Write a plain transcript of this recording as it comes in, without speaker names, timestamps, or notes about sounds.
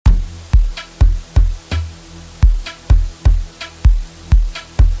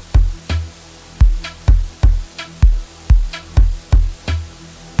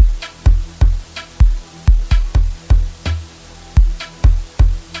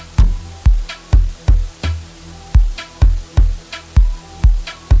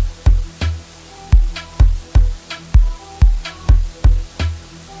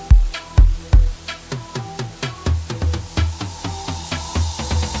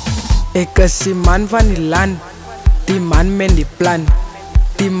Ek is die man van die land, die man met die plan,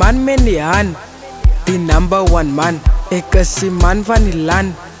 die man met die hand, die number one man. Ek is die man van die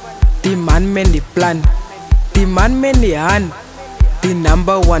land, die man met die plan, die man met die hand, die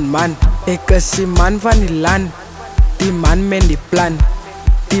number one man. Ek is die man van die land, die man met die plan,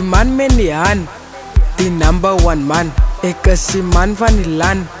 die man met die hand, die number one man. Ek is die man van die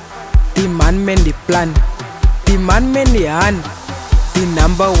land, die man met die plan, die man met die hand, the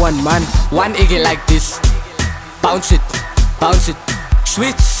number one man. One iggy like this, bounce it,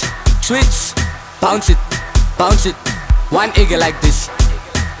 switch, switch, bounce it, bounce it. One iggy like this,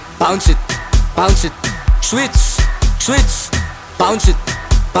 bounce it, switch, switch, bounce it,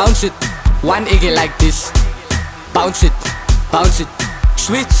 bounce it. One iggy like this, bounce it,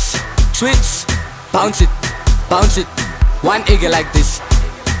 switch, switch, bounce it, bounce it. One iggy like this,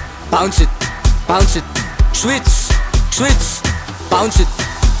 bounce it, switch, switch, bounce it,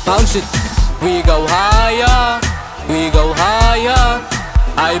 bounce it. We go higher, we go higher.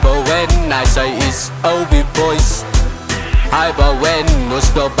 I but when I say it's OB boys, I but when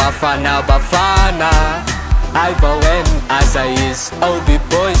Musto Bafana Bafana. I but when I say it's OB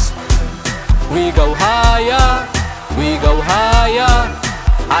boys. We go higher, we go higher.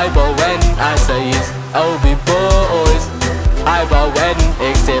 I but when I say it's OB boys. I but when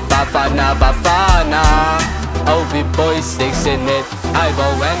except Bafana Bafana. OB boys, sticks in it, I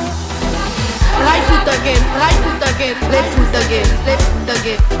but when. Right foot again, left foot again,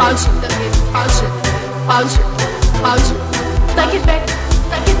 bounce it again, bounce it, bounce it, bounce it. Take it back,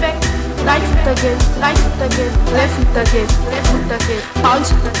 right foot again, left foot again,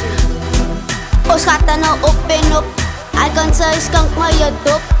 bounce it again. Ons gaat dan nou op en op. Hij kan zijn skank maar je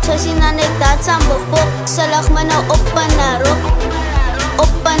dop. Zo zien dan ik dat samen bevok. Ze lag me nou op en naar op.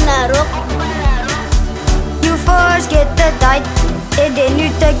 Op en naar op. You first get the diet, and then you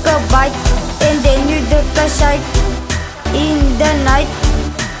take a bite, and then you take a shite. In the night,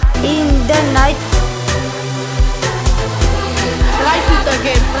 in the night. Right foot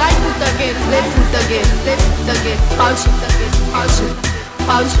again, left foot again, bounce it again, bounce it,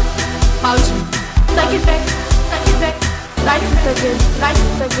 bounce it, bounce it. Take it back, right foot again, left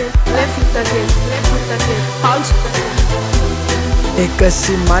foot again, bounce it again. Ek is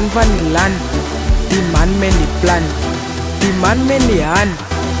die man van die land, die man met die plan, die man met die hand,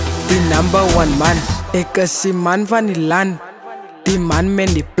 die number one man. Ek is die man van die land, die man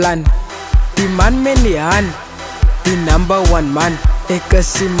met die plan, die man met die hand, die number one man. Ek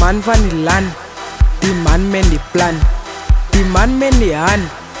is die man van die land, die man met die plan, die man met die hand,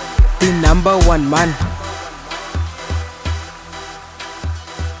 die number one man.